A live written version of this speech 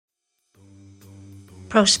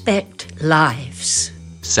Prospect Lives.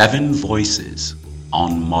 7 Voices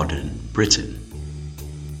on Modern Britain.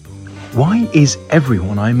 Why is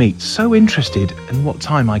everyone I meet so interested in what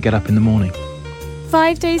time I get up in the morning?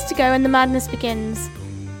 5 days to go and the madness begins.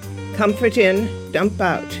 Comfort in, dump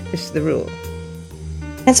out is the rule.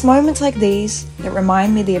 It's moments like these that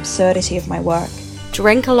remind me the absurdity of my work.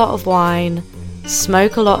 Drink a lot of wine,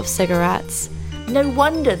 smoke a lot of cigarettes. No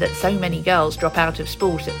wonder that so many girls drop out of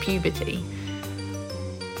sport at puberty.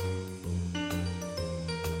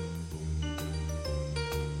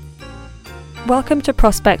 Welcome to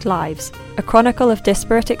Prospect Lives, a chronicle of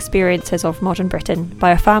disparate experiences of modern Britain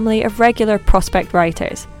by a family of regular prospect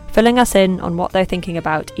writers, filling us in on what they're thinking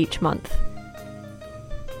about each month.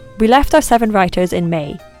 We left our 7 writers in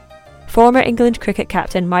May. Former England cricket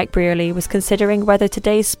captain Mike Brearley was considering whether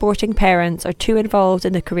today's sporting parents are too involved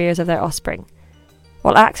in the careers of their offspring,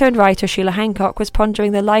 while actor and writer Sheila Hancock was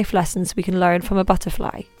pondering the life lessons we can learn from a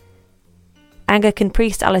butterfly. Anglican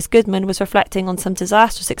priest Alice Goodman was reflecting on some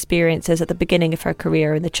disastrous experiences at the beginning of her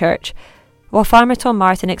career in the church, while farmer Tom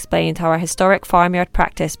Martin explained how our historic farmyard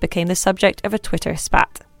practice became the subject of a Twitter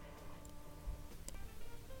spat.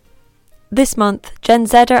 This month, Gen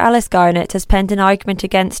Zer Alice Garnett has penned an argument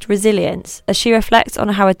against resilience as she reflects on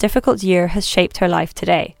how a difficult year has shaped her life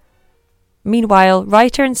today. Meanwhile,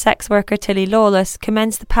 writer and sex worker Tilly Lawless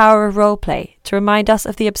commends the power of roleplay to remind us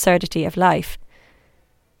of the absurdity of life.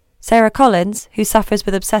 Sarah Collins, who suffers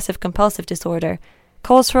with obsessive-compulsive disorder,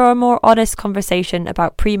 calls for a more honest conversation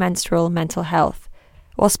about premenstrual mental health,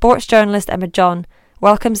 while sports journalist Emma John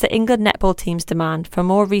welcomes the England netball team's demand for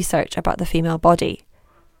more research about the female body.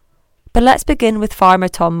 But let's begin with farmer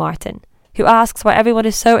Tom Martin, who asks why everyone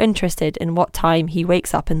is so interested in what time he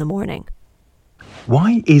wakes up in the morning.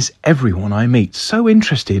 Why is everyone I meet so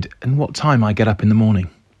interested in what time I get up in the morning?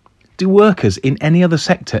 Do workers in any other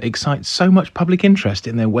sector excite so much public interest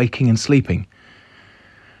in their waking and sleeping?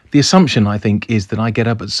 The assumption, I think, is that I get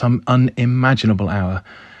up at some unimaginable hour,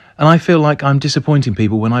 and I feel like I'm disappointing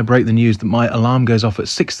people when I break the news that my alarm goes off at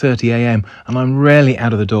 6:30 a.m. and I'm rarely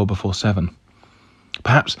out of the door before 7.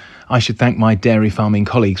 Perhaps I should thank my dairy farming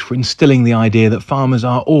colleagues for instilling the idea that farmers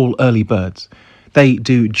are all early birds. They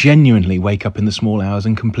do genuinely wake up in the small hours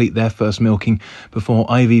and complete their first milking before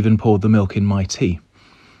I've even poured the milk in my tea.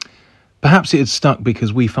 Perhaps it had stuck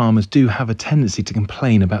because we farmers do have a tendency to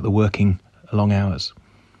complain about the working long hours.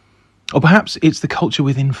 Or perhaps it's the culture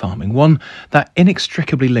within farming, one that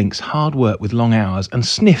inextricably links hard work with long hours and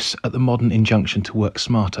sniffs at the modern injunction to work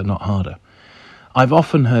smarter, not harder. I've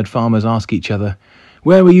often heard farmers ask each other,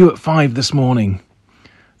 "Where were you at 5 this morning?"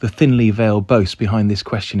 The thinly veiled boast behind this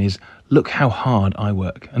question is, "Look how hard I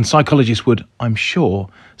work." And psychologists would, I'm sure,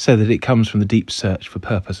 say that it comes from the deep search for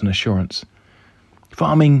purpose and assurance.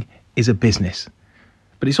 Farming is a business,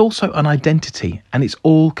 but it's also an identity, and it's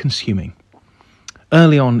all-consuming.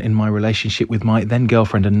 Early on in my relationship with my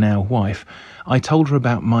then-girlfriend and now wife, I told her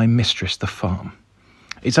about my mistress, the farm.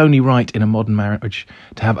 It's only right in a modern marriage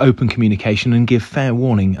to have open communication and give fair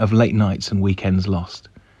warning of late nights and weekends lost.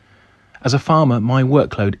 As a farmer, my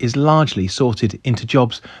workload is largely sorted into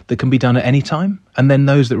jobs that can be done at any time, and then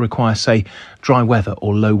those that require, say, dry weather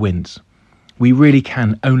or low winds. We really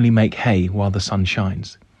can only make hay while the sun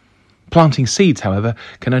shines. Planting seeds, however,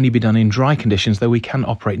 can only be done in dry conditions, though we can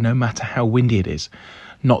operate no matter how windy it is.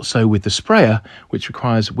 Not so with the sprayer, which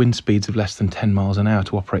requires wind speeds of less than 10 miles an hour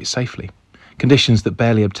to operate safely, conditions that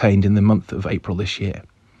barely obtained in the month of April this year.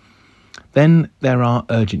 Then there are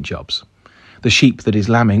urgent jobs. The sheep that is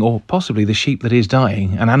lambing, or possibly the sheep that is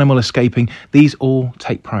dying, an animal escaping, these all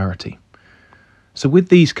take priority. So with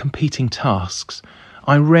these competing tasks,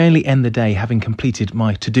 I rarely end the day having completed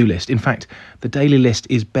my to-do list. In fact, the daily list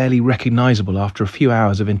is barely recognisable after a few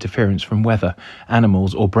hours of interference from weather,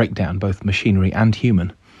 animals or breakdown, both machinery and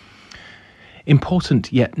human.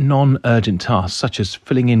 Important yet non-urgent tasks such as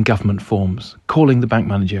filling in government forms, calling the bank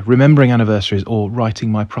manager, remembering anniversaries or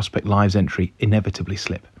writing my Prospect Lives entry inevitably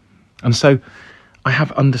slip. And so I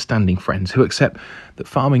have understanding friends who accept that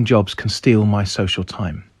farming jobs can steal my social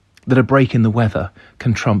time, that a break in the weather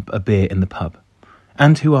can trump a beer in the pub,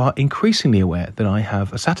 and who are increasingly aware that I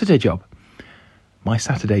have a Saturday job. My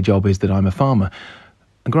Saturday job is that I'm a farmer,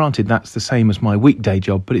 and granted that's the same as my weekday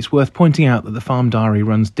job, but it's worth pointing out that the farm diary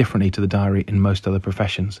runs differently to the diary in most other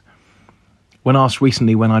professions. When asked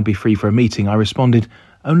recently when I'd be free for a meeting, I responded,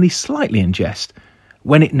 only slightly in jest,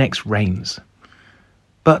 when it next rains.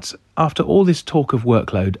 But after all this talk of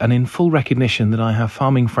workload, and in full recognition that I have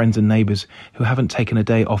farming friends and neighbours who haven't taken a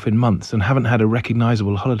day off in months and haven't had a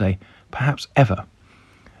recognisable holiday, perhaps ever,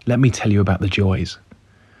 let me tell you about the joys.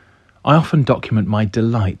 I often document my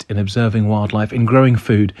delight in observing wildlife, in growing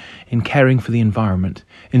food, in caring for the environment,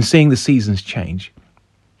 in seeing the seasons change.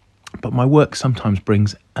 But my work sometimes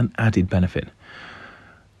brings an added benefit.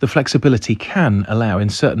 The flexibility can allow in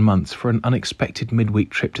certain months for an unexpected midweek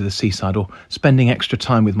trip to the seaside, or spending extra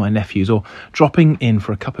time with my nephews, or dropping in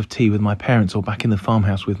for a cup of tea with my parents, or back in the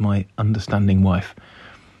farmhouse with my understanding wife.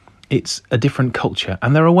 It's a different culture,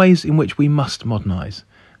 and there are ways in which we must modernise,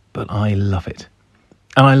 but I love it.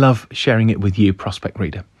 And I love sharing it with you, prospect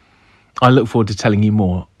reader. I look forward to telling you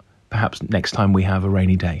more, perhaps next time we have a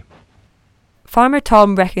rainy day. Farmer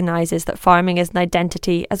Tom recognises that farming is an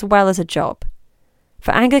identity as well as a job.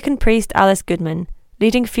 For Anglican priest Alice Goodman,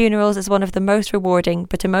 leading funerals is one of the most rewarding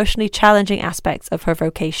but emotionally challenging aspects of her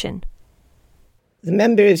vocation. The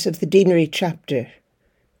members of the deanery chapter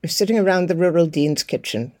were sitting around the rural dean's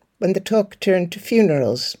kitchen when the talk turned to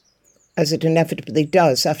funerals, as it inevitably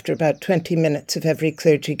does after about 20 minutes of every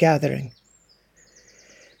clergy gathering.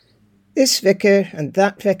 This vicar and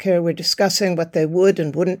that vicar were discussing what they would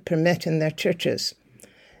and wouldn't permit in their churches.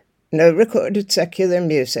 No recorded secular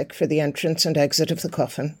music for the entrance and exit of the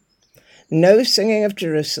coffin. No singing of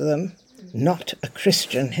Jerusalem, not a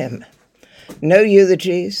Christian hymn. No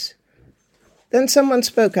eulogies. Then someone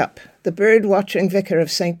spoke up, the bird-watching vicar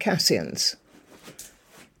of St. Cassian's.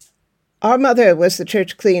 Our mother was the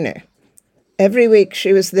church cleaner. Every week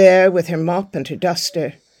she was there with her mop and her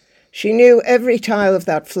duster. She knew every tile of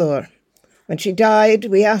that floor. When she died,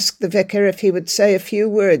 we asked the vicar if he would say a few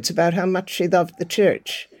words about how much she loved the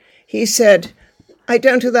church. He said, "I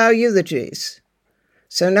don't allow eulogies.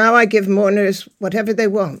 So now I give mourners whatever they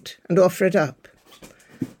want and offer it up."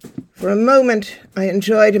 For a moment, I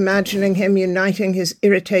enjoyed imagining him uniting his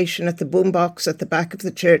irritation at the boombox at the back of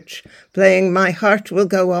the church, playing "My Heart Will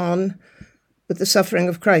Go On," with the suffering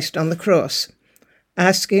of Christ on the cross,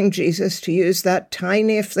 asking Jesus to use that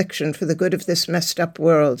tiny affliction for the good of this messed up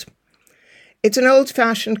world. It's an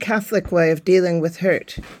old-fashioned Catholic way of dealing with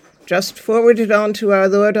hurt. Just forward it on to our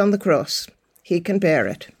Lord on the cross. He can bear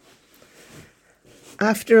it.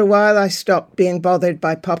 After a while, I stopped being bothered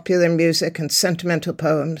by popular music and sentimental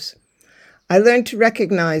poems. I learned to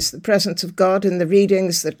recognize the presence of God in the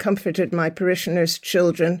readings that comforted my parishioners'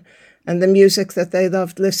 children and the music that they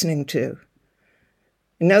loved listening to.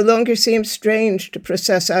 It no longer seems strange to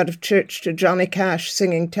process out of church to Johnny Cash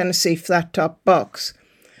singing Tennessee Flat Top Box,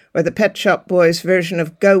 or the Pet Shop Boys' version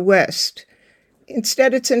of Go West.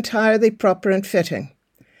 Instead, it's entirely proper and fitting.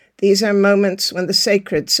 These are moments when the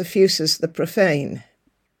sacred suffuses the profane.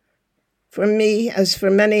 For me, as for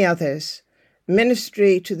many others,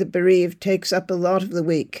 ministry to the bereaved takes up a lot of the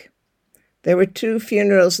week. There were 2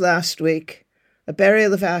 funerals last week, a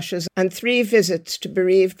burial of ashes, and 3 visits to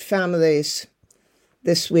bereaved families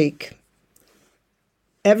this week.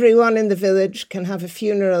 Everyone in the village can have a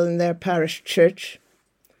funeral in their parish church,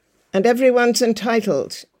 and everyone's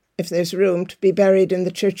entitled, if there's room, to be buried in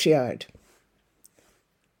the churchyard.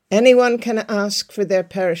 Anyone can ask for their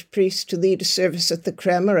parish priest to lead a service at the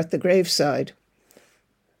crem or at the graveside.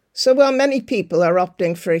 So while many people are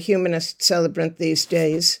opting for a humanist celebrant these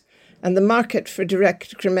days, and the market for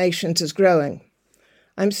direct cremations is growing,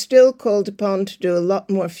 I'm still called upon to do a lot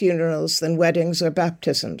more funerals than weddings or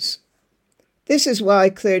baptisms. This is why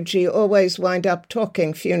clergy always wind up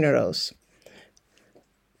talking funerals.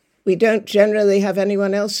 We don't generally have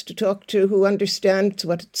anyone else to talk to who understands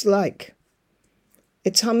what it's like.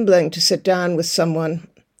 It's humbling to sit down with someone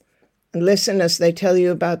and listen as they tell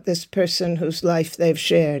you about this person whose life they've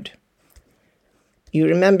shared. You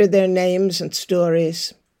remember their names and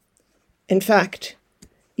stories. In fact,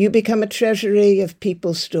 you become a treasury of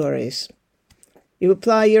people's stories. You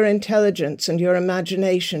apply your intelligence and your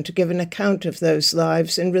imagination to give an account of those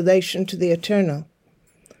lives in relation to the eternal.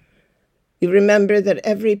 You remember that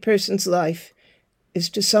every person's life is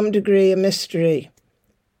to some degree a mystery,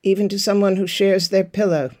 even to someone who shares their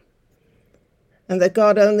pillow, and that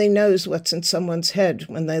God only knows what's in someone's head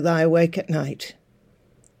when they lie awake at night.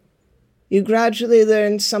 You gradually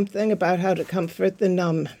learn something about how to comfort the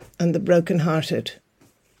numb and the broken-hearted.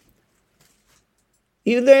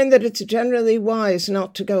 You learn that it's generally wise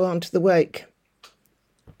not to go on to the wake.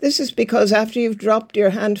 This is because after you've dropped your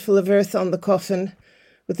handful of earth on the coffin,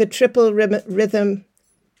 with the triple rhythm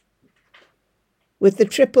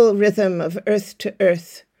of earth to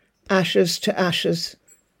earth, ashes to ashes,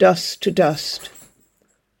 dust to dust,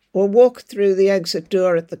 or walk through the exit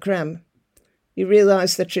door at the crem, you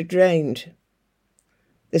realize that you're drained.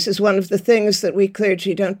 This is one of the things that we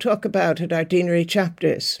clergy don't talk about at our deanery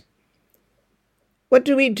chapters. What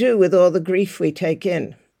do we do with all the grief we take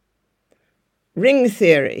in? Ring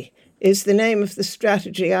theory is the name of the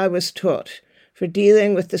strategy I was taught for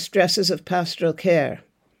dealing with the stresses of pastoral care.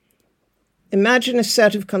 Imagine a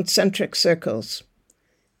set of concentric circles.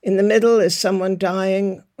 In the middle is someone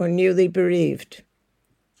dying or newly bereaved.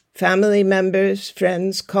 Family members,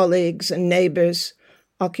 friends, colleagues, and neighbours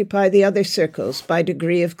occupy the other circles by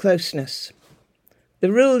degree of closeness.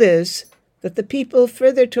 The rule is that the people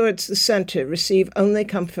further towards the centre receive only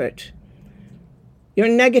comfort. Your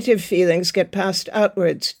negative feelings get passed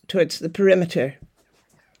outwards towards the perimeter.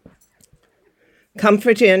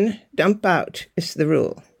 Comfort in, dump out is the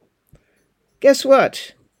rule. Guess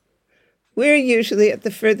what? We're usually at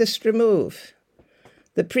the furthest remove.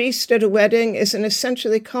 The priest at a wedding is an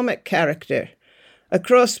essentially comic character, a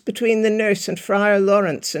cross between the nurse and Friar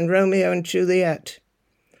Lawrence in Romeo and Juliet.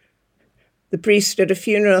 The priest at a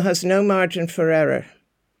funeral has no margin for error.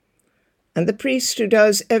 And the priest who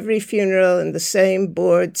does every funeral in the same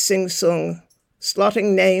bored sing-song,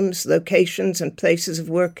 slotting names, locations, and places of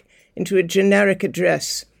work into a generic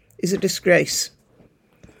address is a disgrace,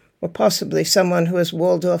 or possibly someone who has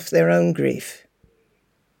walled off their own grief.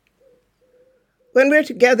 When we're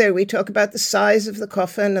together, we talk about the size of the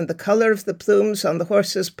coffin and the colour of the plumes on the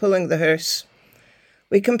horses pulling the hearse.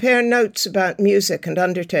 We compare notes about music and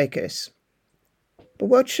undertakers. But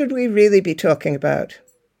what should we really be talking about?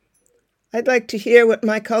 I'd like to hear what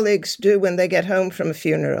my colleagues do when they get home from a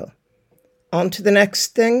funeral. On to the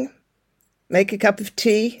next thing, make a cup of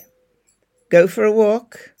tea, go for a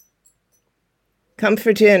walk.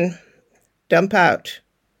 Comfort in, dump out.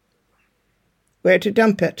 Where to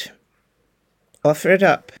dump it? Offer it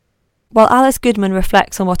up. While Alice Goodman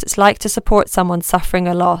reflects on what it's like to support someone suffering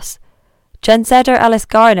a loss, Gen Zer Alice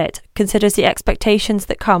Garnett considers the expectations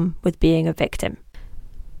that come with being a victim.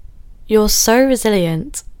 You're so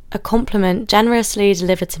resilient, a compliment generously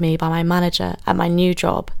delivered to me by my manager at my new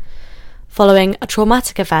job, following a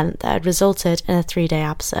traumatic event that had resulted in a 3-day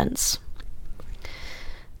absence.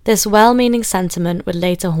 This well-meaning sentiment would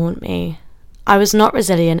later haunt me. I was not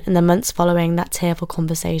resilient in the months following that tearful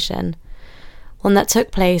conversation, one that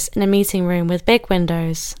took place in a meeting room with big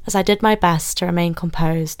windows, as I did my best to remain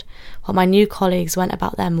composed while my new colleagues went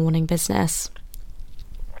about their morning business.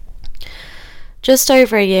 Just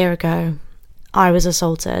over a year ago, I was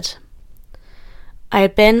assaulted. I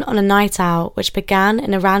had been on a night out which began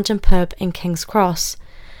in a random pub in King's Cross,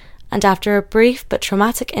 and after a brief but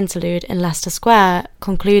traumatic interlude in Leicester Square,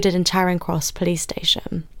 concluded in Charing Cross Police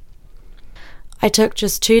Station. I took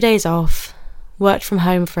just 2 days off, worked from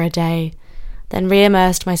home for a day, then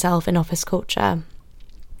re-immersed myself in office culture,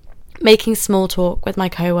 making small talk with my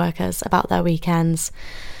co-workers about their weekends,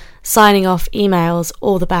 signing off emails,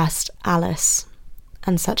 all the best, Alice,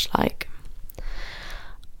 and such like.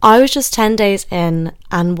 I was just 10 days in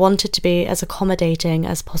and wanted to be as accommodating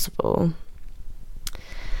as possible.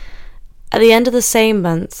 At the end of the same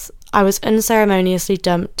month, I was unceremoniously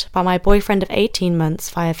dumped by my boyfriend of 18 months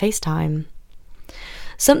via FaceTime.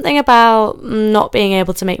 Something about not being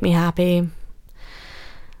able to make me happy.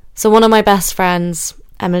 So one of my best friends,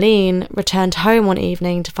 Emmeline, returned home one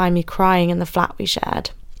evening to find me crying in the flat we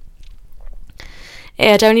shared. It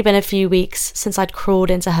had only been a few weeks since I'd crawled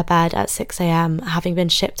into her bed at 6 a.m, having been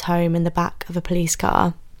shipped home in the back of a police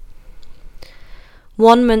car.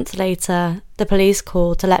 1 month later, the police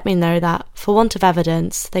called to let me know that, for want of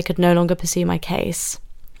evidence, they could no longer pursue my case.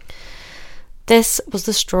 This was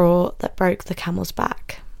the straw that broke the camel's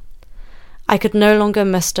back. I could no longer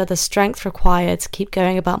muster the strength required to keep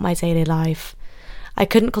going about my daily life. I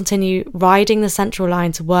couldn't continue riding the Central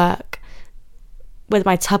Line to work with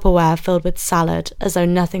my Tupperware filled with salad as though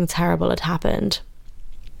nothing terrible had happened.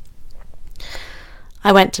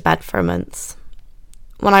 I went to bed for a month.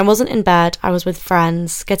 When I wasn't in bed, I was with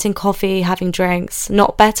friends, getting coffee, having drinks,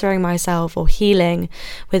 not bettering myself or healing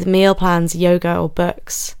with meal plans, yoga or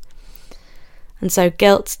books. And so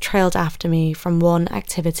guilt trailed after me from one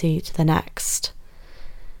activity to the next,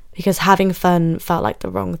 because having fun felt like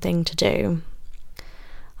the wrong thing to do.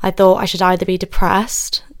 I thought I should either be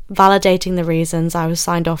depressed, validating the reasons I was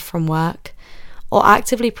signed off from work, or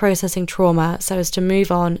actively processing trauma so as to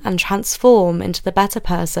move on and transform into the better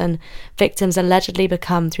person victims allegedly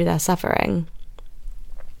become through their suffering.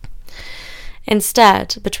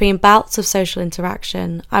 Instead, between bouts of social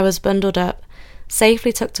interaction, I was bundled up,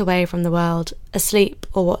 safely tucked away from the world, asleep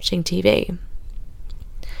or watching TV.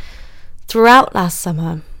 Throughout last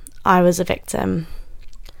summer, I was a victim.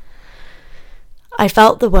 I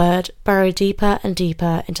felt the word burrow deeper and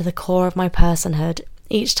deeper into the core of my personhood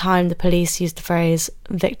each time the police used the phrase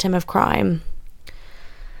victim of crime.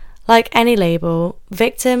 Like any label,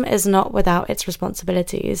 victim is not without its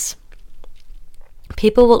responsibilities.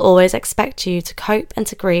 People will always expect you to cope and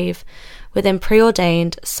to grieve within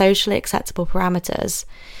preordained, socially acceptable parameters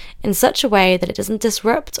in such a way that it doesn't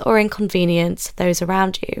disrupt or inconvenience those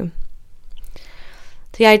around you.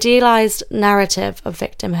 The idealised narrative of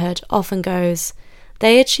victimhood often goes,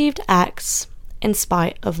 they achieved X in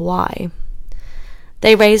spite of Y.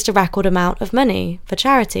 They raised a record amount of money for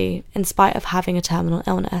charity in spite of having a terminal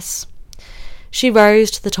illness. She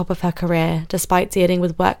rose to the top of her career despite dealing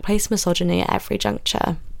with workplace misogyny at every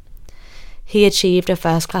juncture. He achieved a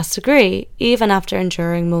first-class degree even after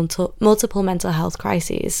enduring multiple mental health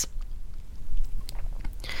crises.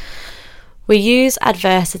 We use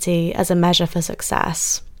adversity as a measure for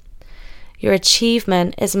success. Your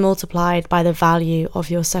achievement is multiplied by the value of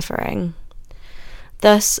your suffering.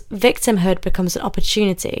 Thus, victimhood becomes an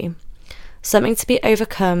opportunity, something to be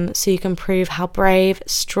overcome so you can prove how brave,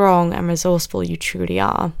 strong, and resourceful you truly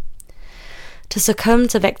are. To succumb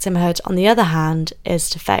to victimhood, on the other hand, is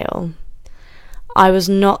to fail. I was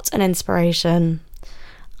not an inspiration.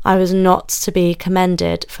 I was not to be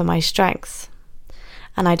commended for my strength.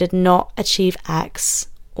 And I did not achieve X,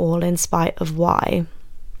 all in spite of Y.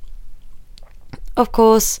 Of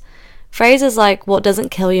course, phrases like what doesn't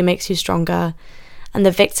kill you makes you stronger and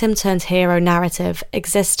the victim turned hero narrative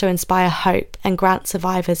exist to inspire hope and grant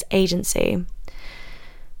survivors agency.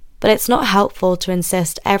 But it's not helpful to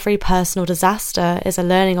insist every personal disaster is a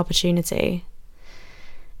learning opportunity.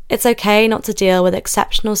 It's okay not to deal with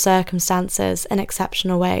exceptional circumstances in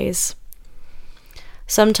exceptional ways.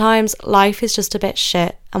 Sometimes life is just a bit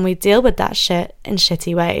shit and we deal with that shit in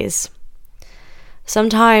shitty ways.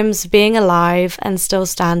 Sometimes being alive and still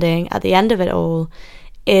standing at the end of it all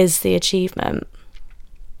is the achievement.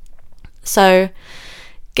 So,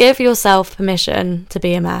 give yourself permission to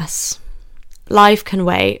be a mess. Life can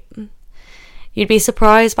wait. You'd be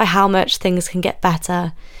surprised by how much things can get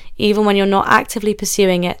better, even when you're not actively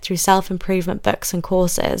pursuing it through self-improvement books and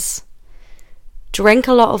courses. Drink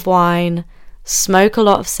a lot of wine, smoke a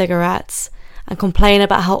lot of cigarettes, and complain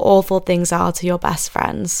about how awful things are to your best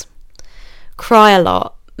friends. Cry a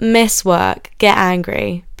lot, miss work, get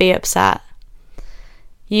angry, be upset.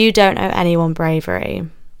 You don't owe anyone bravery.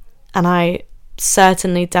 And I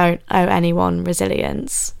certainly don't owe anyone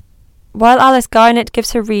resilience. While Alice Garnett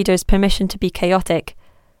gives her readers permission to be chaotic,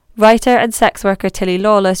 writer and sex worker Tilly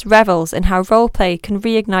Lawless revels in how roleplay can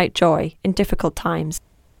reignite joy in difficult times.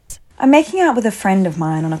 I'm making out with a friend of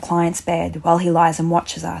mine on a client's bed while he lies and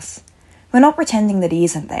watches us. We're not pretending that he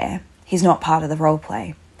isn't there. He's not part of the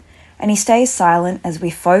roleplay. And he stays silent as we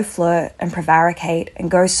faux flirt and prevaricate and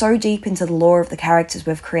go so deep into the lore of the characters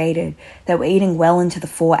we've created that we're eating well into the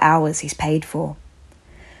 4 hours he's paid for.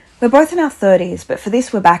 We're both in our 30s, but for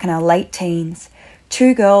this we're back in our late teens.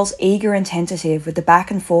 2 girls eager and tentative with the back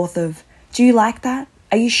and forth of, do you like that?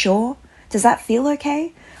 Are you sure? Does that feel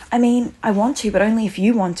okay? I mean, I want to, but only if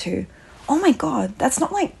you want to. Oh my god, that's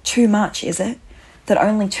not like too much, is it? That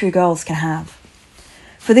only 2 girls can have.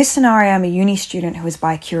 For this scenario, I'm a uni student who is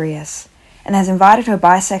bi-curious and has invited her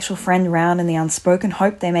bisexual friend round in the unspoken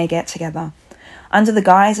hope they may get together, under the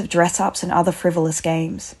guise of dress-ups and other frivolous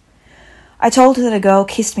games. I told her that a girl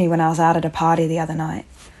kissed me when I was out at a party the other night,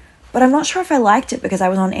 but I'm not sure if I liked it because I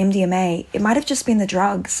was on MDMA. It might have just been the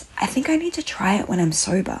drugs. I think I need to try it when I'm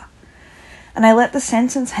sober. And I let the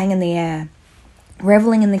sentence hang in the air,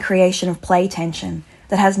 reveling in the creation of play tension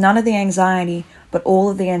that has none of the anxiety but all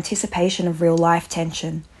of the anticipation of real-life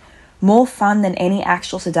tension. More fun than any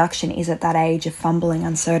actual seduction is at that age of fumbling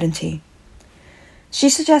uncertainty. She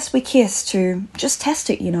suggests we kiss to just test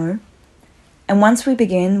it, you know. And once we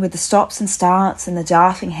begin, with the stops and starts and the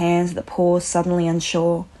darting hands that pause suddenly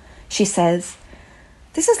unsure, she says,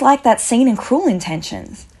 "This is like that scene in Cruel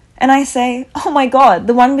Intentions." And I say, "Oh my god,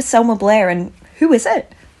 the one with Selma Blair, and who is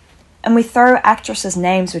it?" And we throw actresses'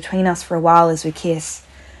 names between us for a while as we kiss,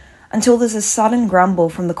 until there's a sudden grumble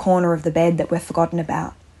from the corner of the bed that we're forgotten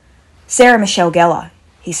about. "Sarah Michelle Gellar,"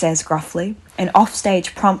 he says gruffly, an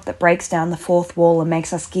offstage prompt that breaks down the fourth wall and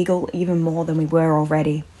makes us giggle even more than we were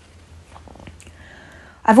already.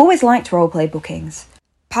 I've always liked roleplay bookings,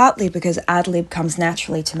 partly because ad-lib comes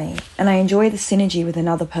naturally to me, and I enjoy the synergy with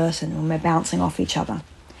another person when we're bouncing off each other.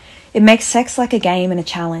 It makes sex like a game and a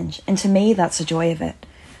challenge, and to me that's the joy of it.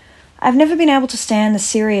 I've never been able to stand the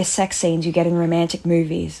serious sex scenes you get in romantic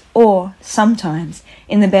movies, or, sometimes,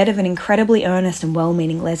 in the bed of an incredibly earnest and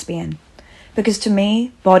well-meaning lesbian. Because to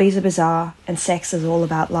me, bodies are bizarre, and sex is all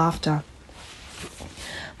about laughter.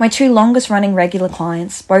 My 2 longest-running regular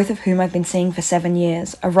clients, both of whom I've been seeing for 7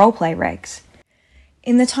 years, are roleplay regs.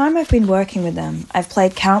 In the time I've been working with them, I've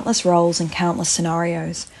played countless roles and countless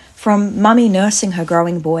scenarios, from mummy nursing her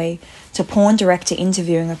growing boy, to porn director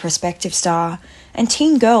interviewing a prospective star, and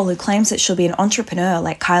teen girl who claims that she'll be an entrepreneur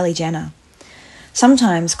like Kylie Jenner.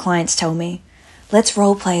 Sometimes clients tell me, let's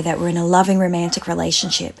roleplay that we're in a loving romantic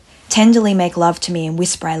relationship, tenderly make love to me and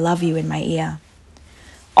whisper I love you in my ear.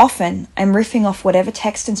 Often, I'm riffing off whatever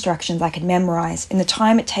text instructions I can memorize in the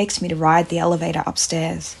time it takes me to ride the elevator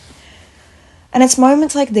upstairs. And it's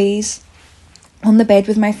moments like these, on the bed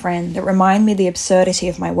with my friend, that remind me the absurdity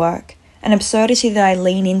of my work, an absurdity that I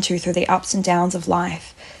lean into through the ups and downs of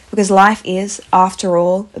life, because life is, after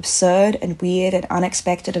all, absurd and weird and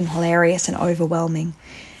unexpected and hilarious and overwhelming,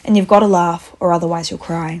 and you've got to laugh or otherwise you'll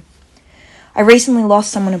cry. I recently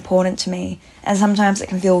lost someone important to me, and sometimes it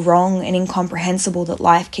can feel wrong and incomprehensible that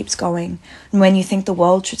life keeps going, and when you think the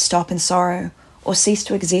world should stop in sorrow, or cease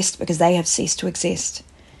to exist because they have ceased to exist.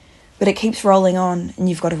 But it keeps rolling on, and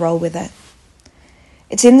you've got to roll with it.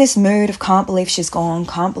 It's in this mood of can't believe she's gone,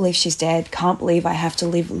 can't believe she's dead, can't believe I have to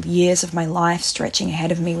live years of my life stretching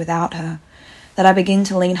ahead of me without her, that I begin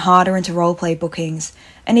to lean harder into roleplay bookings,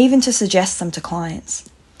 and even to suggest them to clients.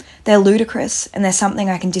 They're ludicrous, and they're something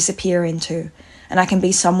I can disappear into, and I can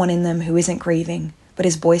be someone in them who isn't grieving, but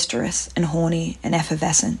is boisterous and horny and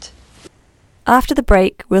effervescent. After the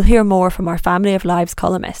break, we'll hear more from our Family of Lives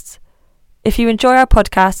columnists. If you enjoy our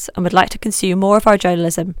podcasts and would like to consume more of our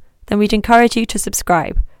journalism, then we'd encourage you to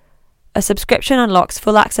subscribe. A subscription unlocks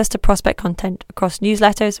full access to Prospect content across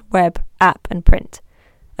newsletters, web, app and print.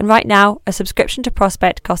 And right now, a subscription to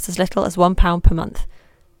Prospect costs as little as £1 per month.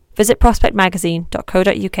 Visit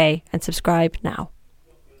prospectmagazine.co.uk and subscribe now.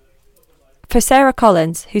 For Sarah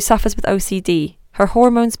Collins, who suffers with OCD, her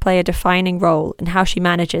hormones play a defining role in how she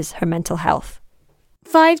manages her mental health.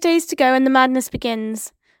 5 days to go and the madness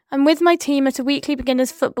begins. I'm with my team at a weekly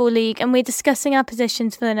beginners football league and we're discussing our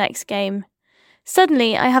positions for the next game.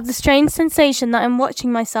 Suddenly, I have the strange sensation that I'm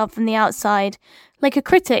watching myself from the outside, like a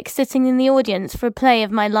critic sitting in the audience for a play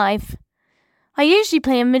of my life. I usually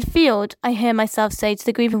play in midfield, I hear myself say to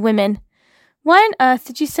the group of women. Why on earth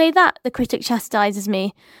did you say that? The critic chastises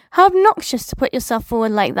me. How obnoxious to put yourself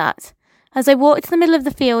forward like that. As I walk to the middle of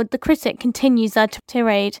the field, the critic continues their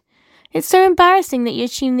tirade. It's so embarrassing that you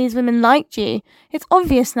assume these women liked you. It's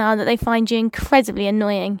obvious now that they find you incredibly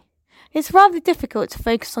annoying. It's rather difficult to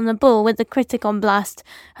focus on the ball with the critic on blast,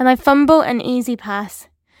 and I fumble an easy pass.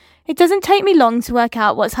 It doesn't take me long to work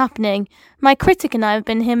out what's happening. My critic and I have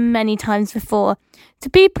been here many times before. To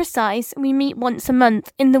be precise, we meet once a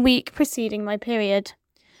month in the week preceding my period.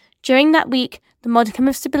 During that week, the modicum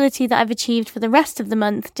of stability that I've achieved for the rest of the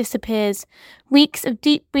month disappears. Weeks of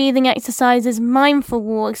deep breathing exercises, mindful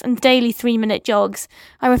walks, and daily 3-minute jogs.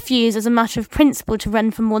 I refuse as a matter of principle to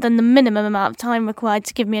run for more than the minimum amount of time required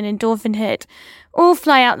to give me an endorphin hit. All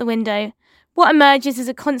fly out the window. What emerges is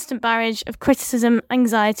a constant barrage of criticism,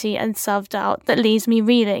 anxiety, and self-doubt that leaves me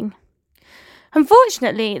reeling.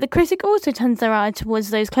 Unfortunately, the critic also turns their eye towards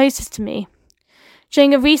those closest to me.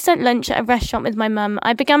 During a recent lunch at a restaurant with my mum,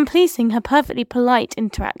 I began policing her perfectly polite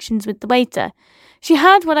interactions with the waiter. She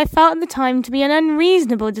had what I felt at the time to be an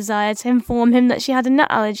unreasonable desire to inform him that she had a nut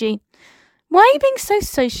allergy. Why are you being so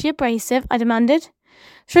socially abrasive? I demanded.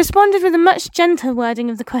 She responded with a much gentler wording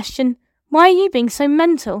of the question. Why are you being so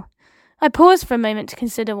mental? I paused for a moment to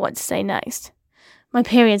consider what to say next. My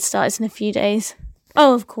period starts in a few days.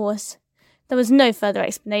 Oh, of course. There was no further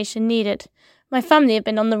explanation needed. My family have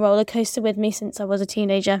been on the roller coaster with me since I was a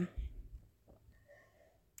teenager.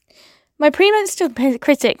 My premenstrual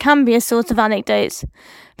critic can be a source of anecdotes,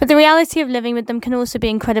 but the reality of living with them can also be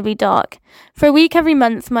incredibly dark. For a week every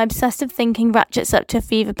month, my obsessive thinking ratchets up to a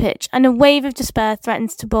fever pitch, and a wave of despair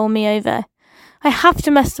threatens to bowl me over. I have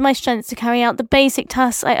to muster my strength to carry out the basic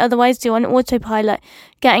tasks I otherwise do on autopilot.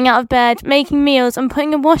 Getting out of bed, making meals, and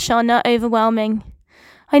putting a wash on are overwhelming.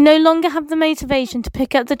 I no longer have the motivation to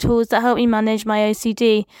pick up the tools that help me manage my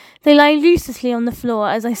OCD. They lie uselessly on the floor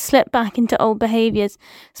as I slip back into old behaviours,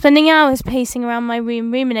 spending hours pacing around my room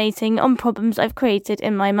ruminating on problems I've created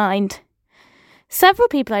in my mind. Several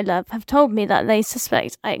people I love have told me that they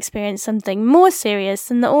suspect I experience something more serious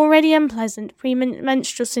than the already unpleasant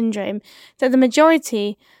premenstrual syndrome that the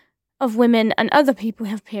majority of women and other people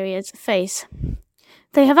who have periods face.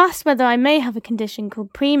 They have asked whether I may have a condition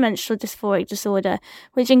called premenstrual dysphoric disorder,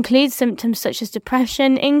 which includes symptoms such as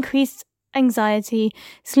depression, increased anxiety,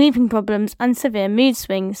 sleeping problems, and severe mood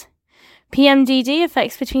swings. PMDD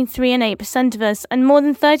affects between 3 and 8% of us, and more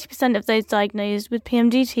than 30% of those diagnosed with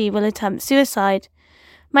PMDD will attempt suicide.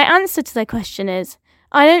 My answer to their question is,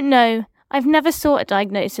 I don't know. I've never sought a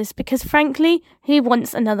diagnosis because, frankly, who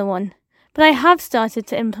wants another one? But I have started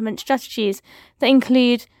to implement strategies that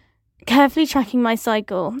include carefully tracking my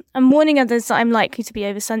cycle and warning others that I'm likely to be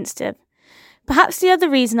oversensitive. Perhaps the other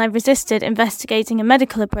reason I've resisted investigating a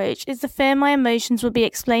medical approach is the fear my emotions will be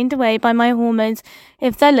explained away by my hormones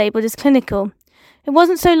if they're labelled as clinical. It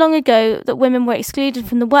wasn't so long ago that women were excluded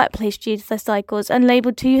from the workplace due to their cycles and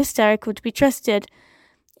labelled too hysterical to be trusted.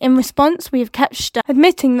 In response, we have kept stuck.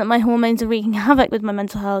 Admitting that my hormones are wreaking havoc with my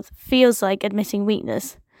mental health feels like admitting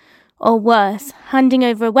weakness. Or worse, handing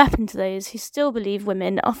over a weapon to those who still believe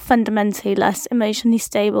women are fundamentally less emotionally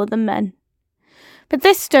stable than men. But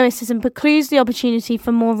this stoicism precludes the opportunity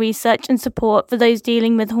for more research and support for those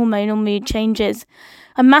dealing with hormonal mood changes.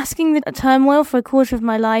 Unmasking the turmoil for a quarter of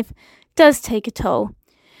my life does take a toll.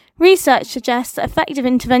 Research suggests that effective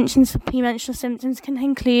interventions for premenstrual symptoms can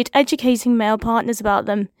include educating male partners about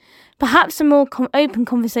them. Perhaps a more open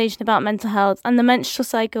conversation about mental health and the menstrual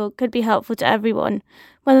cycle could be helpful to everyone,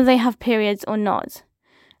 whether they have periods or not.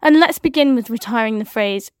 And let's begin with retiring the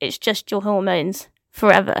phrase, "it's just your hormones,"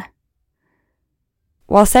 forever.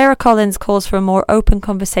 While Sarah Collins calls for a more open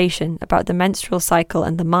conversation about the menstrual cycle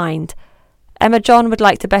and the mind, Emma John would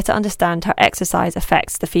like to better understand how exercise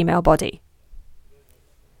affects the female body.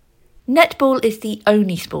 Netball is the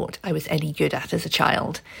only sport I was any good at as a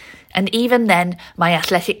child, and even then my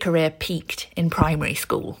athletic career peaked in primary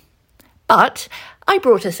school. But I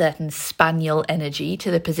brought a certain spaniel energy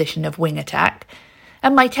to the position of wing attack,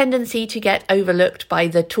 and my tendency to get overlooked by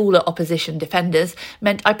the taller opposition defenders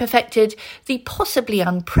meant I perfected the possibly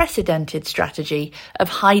unprecedented strategy of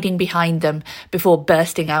hiding behind them before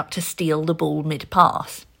bursting out to steal the ball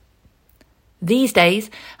mid-pass. These days,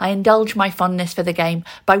 I indulge my fondness for the game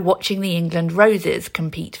by watching the England Roses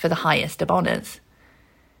compete for the highest of honours.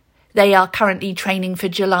 They are currently training for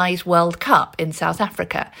July's World Cup in South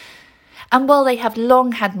Africa, and while they have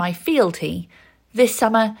long had my fealty, this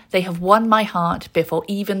summer they have won my heart before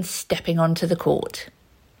even stepping onto the court.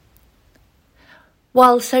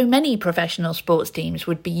 While so many professional sports teams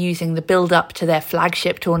would be using the build-up to their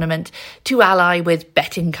flagship tournament to ally with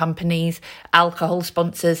betting companies, alcohol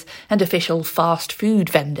sponsors and official fast food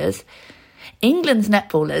vendors, England's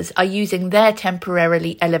netballers are using their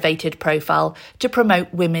temporarily elevated profile to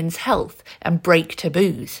promote women's health and break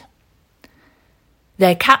taboos.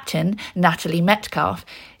 Their captain, Natalie Metcalfe,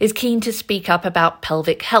 is keen to speak up about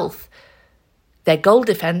pelvic health. Their goal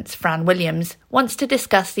defence, Fran Williams, wants to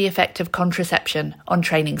discuss the effect of contraception on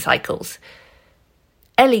training cycles.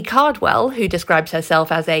 Ellie Cardwell, who describes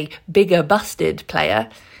herself as a bigger busted player,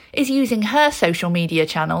 is using her social media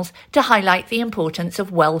channels to highlight the importance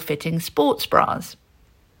of well-fitting sports bras.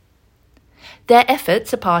 Their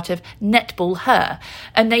efforts are part of Netball Her,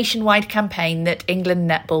 a nationwide campaign that England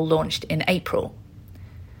Netball launched in April.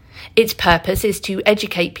 Its purpose is to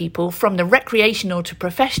educate people from the recreational to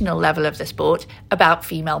professional level of the sport about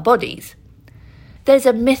female bodies. There's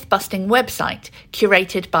a myth-busting website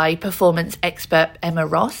curated by performance expert Emma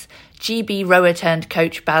Ross, GB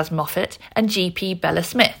rower-turned-coach Baz Moffat and GP Bella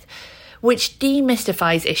Smith, which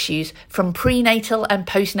demystifies issues from prenatal and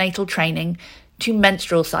postnatal training to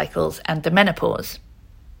menstrual cycles and the menopause.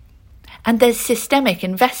 And there's systemic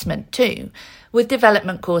investment too, with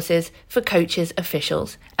development courses for coaches,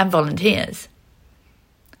 officials and volunteers.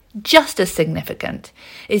 Just as significant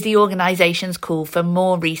is the organisation's call for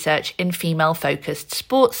more research in female-focused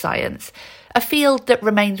sports science, a field that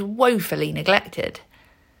remains woefully neglected.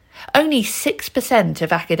 Only 6%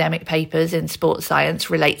 of academic papers in sports science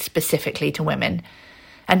relate specifically to women,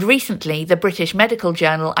 and recently the British Medical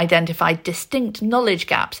Journal identified distinct knowledge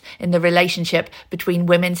gaps in the relationship between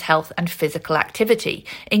women's health and physical activity,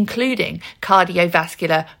 including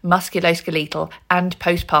cardiovascular, musculoskeletal and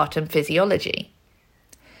postpartum physiology.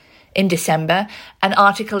 In December, an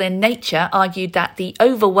article in Nature argued that the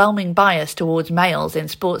overwhelming bias towards males in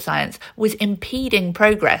sports science was impeding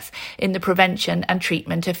progress in the prevention and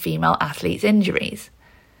treatment of female athletes' injuries.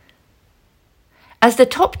 As the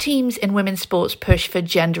top teams in women's sports push for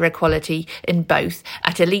gender equality in both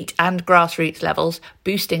at elite and grassroots levels,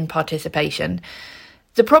 boosting participation,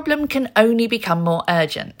 the problem can only become more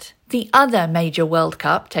urgent. The other major World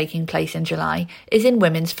Cup taking place in July is in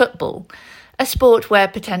women's football, a sport where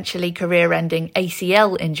potentially career-ending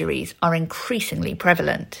ACL injuries are increasingly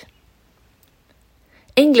prevalent.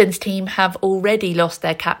 England's team have already lost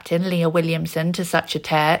their captain, Leah Williamson, to such a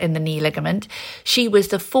tear in the knee ligament. She was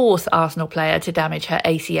the fourth Arsenal player to damage her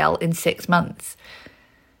ACL in 6 months.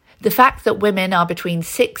 The fact that women are between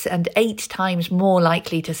 6 and 8 times more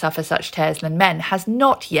likely to suffer such tears than men has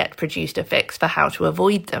not yet produced a fix for how to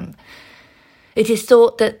avoid them. It is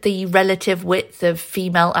thought that the relative width of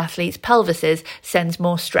female athletes' pelvises sends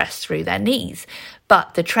more stress through their knees,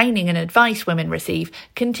 but the training and advice women receive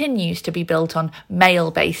continues to be built on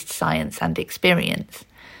male-based science and experience.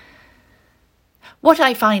 What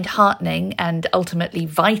I find heartening and ultimately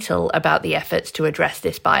vital about the efforts to address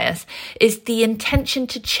this bias is the intention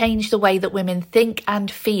to change the way that women think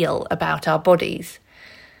and feel about our bodies.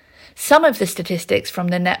 Some of the statistics from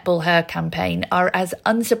the Netball Her campaign are as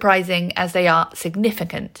unsurprising as they are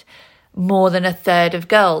significant. More than a third of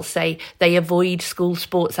girls say they avoid school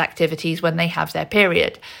sports activities when they have their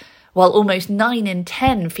period, while almost 9 in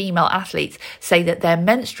 10 female athletes say that their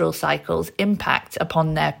menstrual cycles impact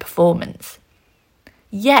upon their performance.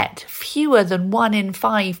 Yet, fewer than 1 in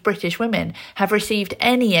 5 British women have received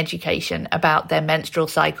any education about their menstrual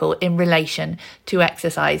cycle in relation to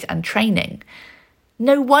exercise and training.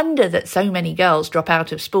 No wonder that so many girls drop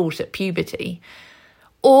out of sport at puberty,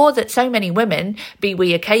 or that so many women, be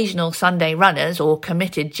we occasional Sunday runners or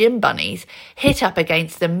committed gym bunnies, hit up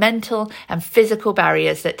against the mental and physical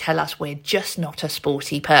barriers that tell us we're just not a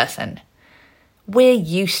sporty person. We're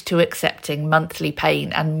used to accepting monthly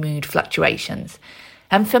pain and mood fluctuations.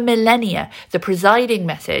 And for millennia, the presiding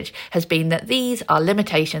message has been that these are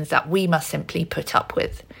limitations that we must simply put up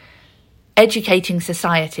with. Educating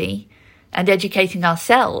society and educating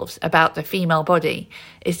ourselves about the female body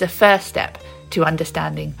is the first step to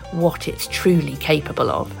understanding what it's truly capable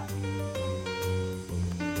of.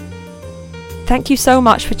 Thank you so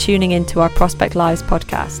much for tuning in to our Prospect Lives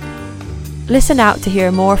podcast. Listen out to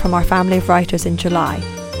hear more from our family of writers in July,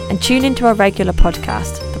 and tune into our regular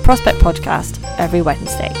podcast, the Prospect Podcast, every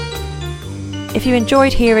Wednesday. If you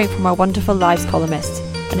enjoyed hearing from our wonderful Lives columnists,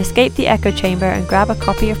 then escape the echo chamber and grab a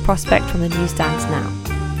copy of Prospect from the newsstands now.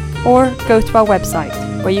 Or go to our website,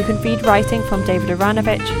 where you can read writing from David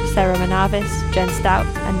Aranovich, Sarah Manavis, Jen Stout,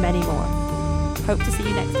 and many more. Hope to see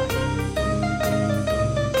you next time.